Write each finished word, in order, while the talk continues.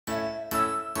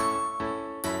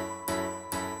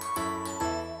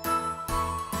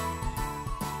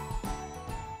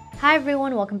Hi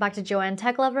everyone, welcome back to Joanne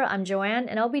Tech Lover. I'm Joanne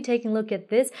and I'll be taking a look at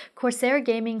this Corsair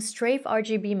Gaming Strafe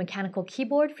RGB mechanical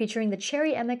keyboard featuring the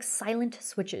Cherry MX silent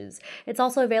switches. It's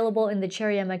also available in the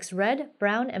Cherry MX red,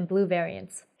 brown, and blue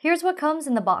variants. Here's what comes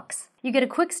in the box. You get a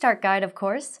quick start guide, of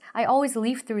course. I always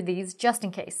leaf through these just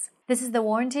in case. This is the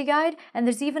warranty guide, and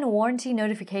there's even a warranty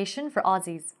notification for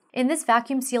Aussies. In this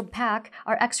vacuum-sealed pack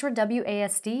are extra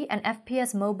WASD and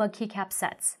FPS MOBA keycap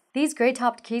sets. These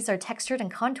gray-topped keys are textured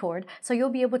and contoured, so you'll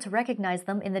be able to recognize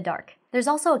them in the dark. There's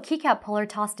also a keycap puller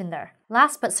tossed in there.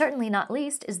 Last but certainly not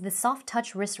least is the soft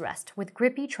touch wrist rest with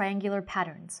grippy triangular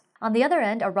patterns. On the other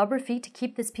end are rubber feet to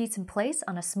keep this piece in place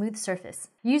on a smooth surface.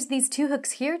 Use these two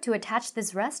hooks here to attach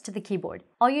this rest to the keyboard.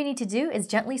 All you need to do is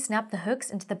gently snap the hooks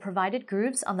into the provided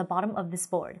grooves on the bottom of this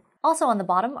board. Also on the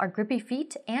bottom are grippy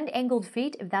feet and angled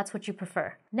feet if that's what you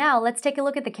prefer. Now let's take a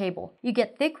look at the cable. You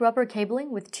get thick rubber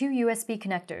cabling with two USB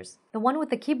connectors. The one with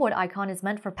the keyboard icon is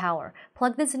meant for power.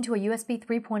 Plug this into a USB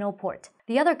 3.0 port.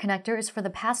 The other connector is for the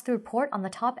pass-through port on the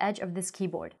top edge of this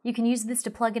keyboard. You can use this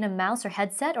to plug in a mouse or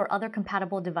headset or other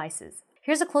compatible devices.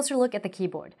 Here's a closer look at the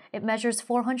keyboard. It measures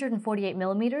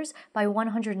 448mm by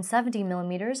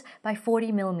 170mm by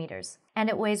 40mm, and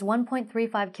it weighs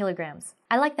 1.35 kilograms.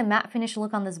 I like the matte finish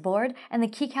look on this board, and the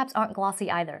keycaps aren't glossy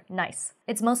either. Nice.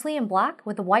 It's mostly in black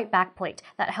with a white backplate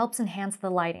that helps enhance the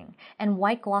lighting, and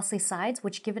white glossy sides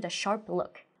which give it a sharp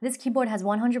look. This keyboard has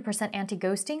 100%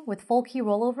 anti-ghosting with full key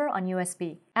rollover on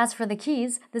USB. As for the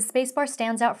keys, the spacebar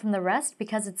stands out from the rest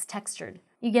because it's textured.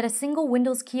 You get a single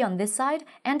Windows key on this side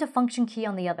and a function key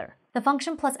on the other. The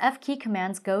function plus F key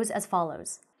commands goes as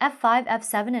follows. F5,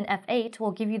 F7, and F8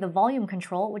 will give you the volume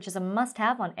control, which is a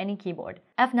must-have on any keyboard.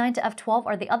 F9 to F12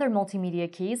 are the other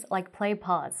multimedia keys, like play,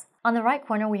 pause. On the right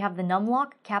corner we have the num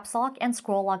lock, caps lock, and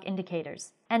scroll lock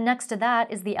indicators. And next to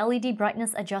that is the LED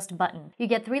brightness adjust button. You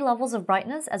get 3 levels of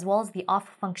brightness as well as the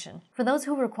off function. For those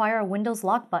who require a Windows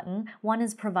lock button, one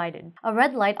is provided. A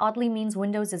red light oddly means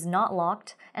Windows is not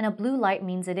locked, and a blue light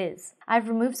means it is. I've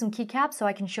removed some keycaps so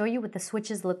I can show you what the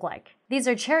switches look like. These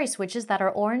are cherry switches that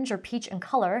are orange or peach in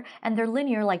color, and they're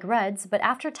linear like reds, but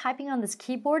after typing on this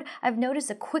keyboard, I've noticed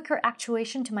a quicker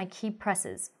actuation to my key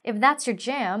presses. If that's your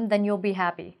jam, then you'll be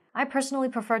happy. I personally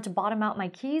prefer to bottom out my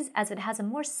keys as it has a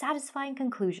more satisfying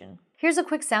conclusion. Here's a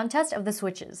quick sound test of the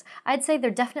switches. I'd say they're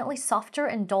definitely softer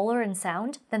and duller in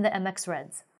sound than the MX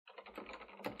Reds.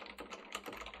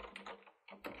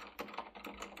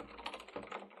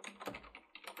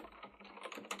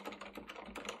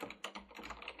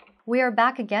 We are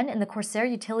back again in the Corsair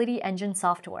Utility Engine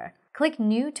software. Click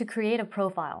New to create a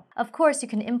profile. Of course, you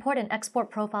can import and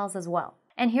export profiles as well.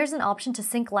 And here's an option to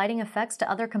sync lighting effects to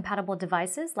other compatible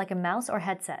devices like a mouse or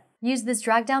headset. Use this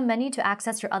drag-down menu to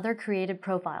access your other created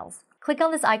profiles. Click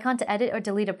on this icon to edit or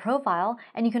delete a profile,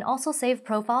 and you can also save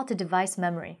profile to device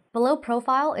memory. Below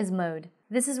profile is mode.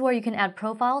 This is where you can add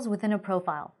profiles within a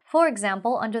profile. For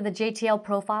example, under the JTL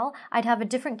profile, I'd have a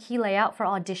different key layout for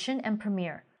Audition and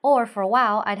Premiere. Or for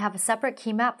WoW, I'd have a separate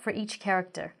key map for each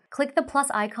character. Click the plus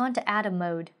icon to add a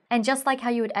mode. And just like how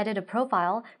you would edit a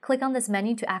profile, click on this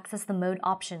menu to access the mode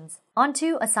options. On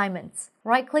to assignments.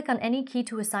 Right-click on any key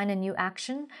to assign a new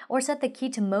action, or set the key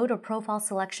to mode or profile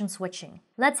selection switching.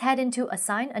 Let's head into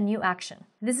Assign a New Action.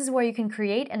 This is where you can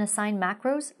create and assign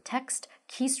macros, text,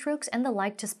 keystrokes, and the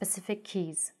like to specific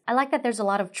keys. I like that there's a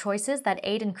lot of choices that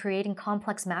aid in creating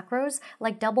complex macros,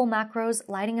 like double macros,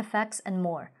 lighting effects, and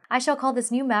more. I shall call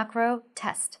this new macro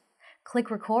Test. Click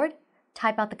Record,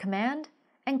 type out the command,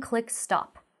 and click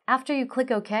Stop. After you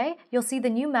click OK, you'll see the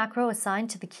new macro assigned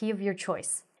to the key of your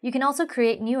choice. You can also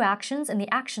create new actions in the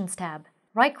Actions tab.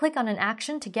 Right-click on an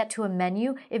action to get to a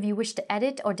menu if you wish to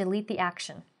edit or delete the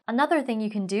action. Another thing you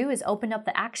can do is open up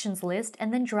the actions list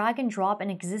and then drag and drop an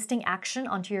existing action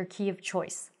onto your key of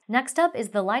choice. Next up is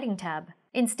the Lighting tab.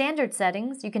 In standard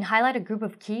settings, you can highlight a group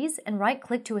of keys and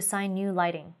right-click to assign new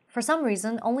lighting. For some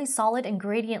reason, only solid and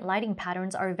gradient lighting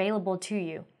patterns are available to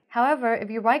you. However, if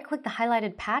you right-click the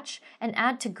highlighted patch and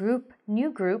add to Group,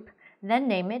 New Group, then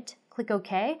name it, click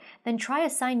OK, then try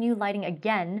Assign New Lighting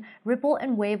again, ripple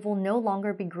and wave will no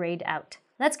longer be grayed out.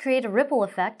 Let's create a ripple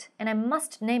effect, and I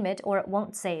must name it or it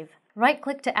won't save.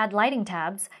 Right-click to add lighting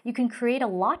tabs. You can create a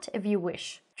lot if you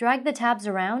wish. Drag the tabs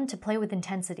around to play with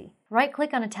intensity.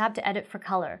 Right-click on a tab to edit for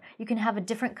color. You can have a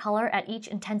different color at each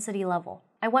intensity level.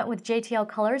 I went with JTL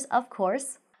colors, of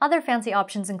course. Other fancy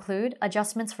options include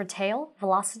adjustments for tail,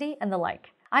 velocity, and the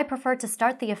like. I prefer to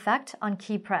start the effect on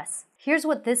key press. Here's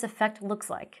what this effect looks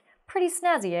like. Pretty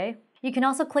snazzy, eh? You can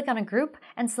also click on a group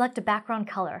and select a background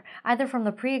color, either from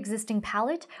the pre-existing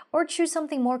palette or choose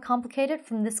something more complicated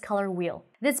from this color wheel.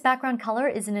 This background color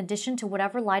is in addition to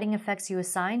whatever lighting effects you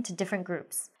assign to different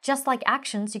groups. Just like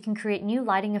actions, you can create new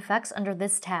lighting effects under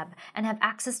this tab and have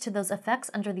access to those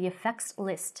effects under the effects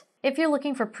list. If you're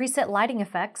looking for preset lighting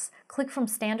effects, click from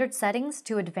standard settings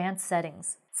to advanced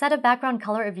settings. Set a background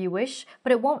color if you wish,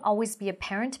 but it won't always be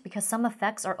apparent because some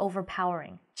effects are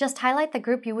overpowering. Just highlight the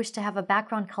group you wish to have a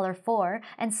background color for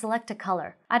and select a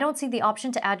color. I don't see the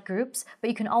option to add groups,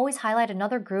 but you can always highlight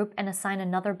another group and assign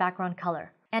another background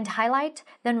color. And highlight,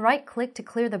 then right-click to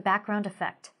clear the background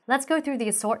effect. Let's go through the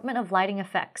assortment of lighting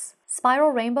effects.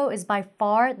 Spiral Rainbow is by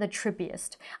far the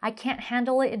trippiest. I can't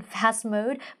handle it in fast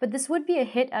mode, but this would be a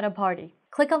hit at a party.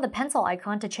 Click on the pencil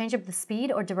icon to change up the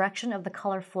speed or direction of the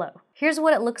color flow. Here's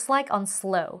what it looks like on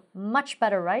slow. Much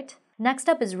better, right? Next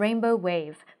up is Rainbow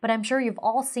Wave, but I'm sure you've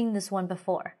all seen this one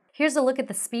before. Here's a look at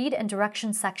the speed and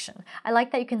direction section. I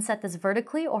like that you can set this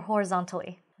vertically or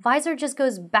horizontally. Visor just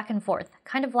goes back and forth,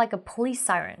 kind of like a police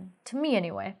siren, to me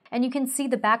anyway. And you can see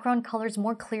the background colors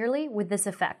more clearly with this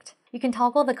effect. You can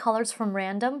toggle the colors from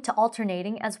random to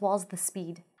alternating as well as the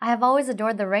speed. I have always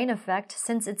adored the rain effect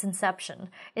since its inception.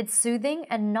 It's soothing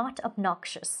and not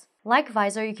obnoxious. Like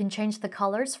Visor, you can change the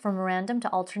colors from random to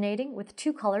alternating with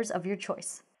 2 colors of your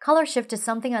choice. Color shift is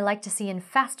something I like to see in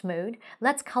fast mode.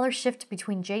 Let's color shift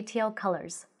between JTL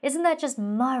colors. Isn't that just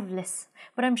marvelous?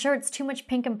 But I'm sure it's too much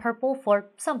pink and purple for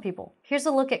some people. Here's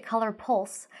a look at color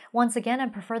pulse. Once again, I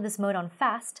prefer this mode on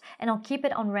fast, and I'll keep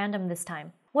it on random this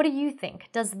time. What do you think?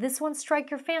 Does this one strike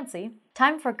your fancy?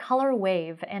 Time for color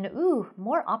wave, and ooh,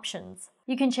 more options.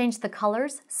 You can change the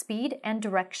colors, speed, and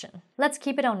direction. Let's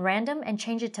keep it on random and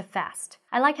change it to fast.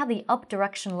 I like how the up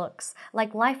direction looks,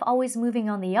 like life always moving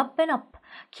on the up and up.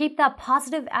 Keep that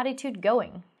positive attitude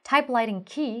going. Type lighting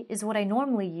key is what I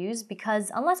normally use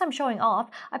because, unless I'm showing off,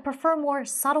 I prefer more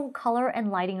subtle color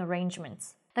and lighting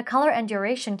arrangements. The color and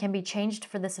duration can be changed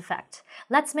for this effect.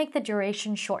 Let's make the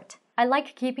duration short. I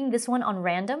like keeping this one on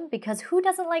random because who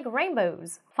doesn't like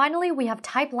rainbows? Finally, we have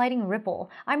type lighting ripple.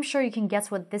 I'm sure you can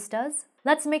guess what this does.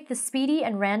 Let's make this speedy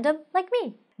and random like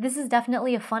me. This is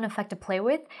definitely a fun effect to play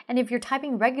with, and if you're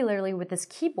typing regularly with this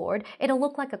keyboard, it'll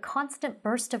look like a constant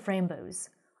burst of rainbows.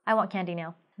 I want candy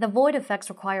now. The void effects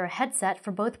require a headset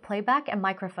for both playback and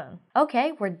microphone.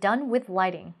 Okay, we're done with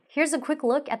lighting. Here's a quick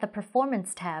look at the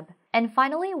Performance tab. And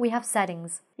finally, we have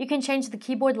Settings. You can change the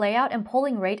keyboard layout and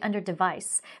polling rate under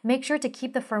Device. Make sure to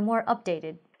keep the firmware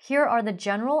updated. Here are the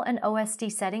general and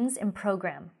OSD settings in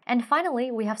Program. And finally,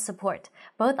 we have Support,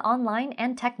 both online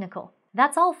and technical.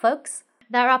 That's all, folks.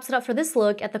 That wraps it up for this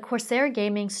look at the Corsair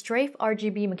Gaming Strafe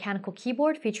RGB mechanical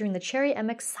keyboard featuring the Cherry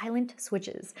MX silent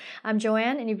switches. I'm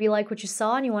Joanne, and if you like what you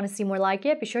saw and you want to see more like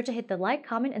it, be sure to hit the like,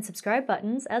 comment, and subscribe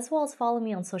buttons, as well as follow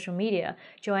me on social media.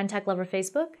 Joanne Tech Lover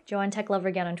Facebook, Joanne Tech Lover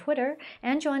again on Twitter,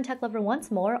 and Joanne Tech Lover once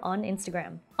more on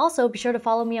Instagram. Also, be sure to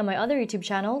follow me on my other YouTube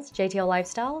channels, JTL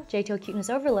Lifestyle, JTL Cuteness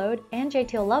Overload, and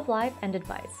JTL Love Life and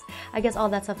Advice. I guess all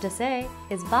that's left to say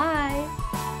is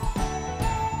bye!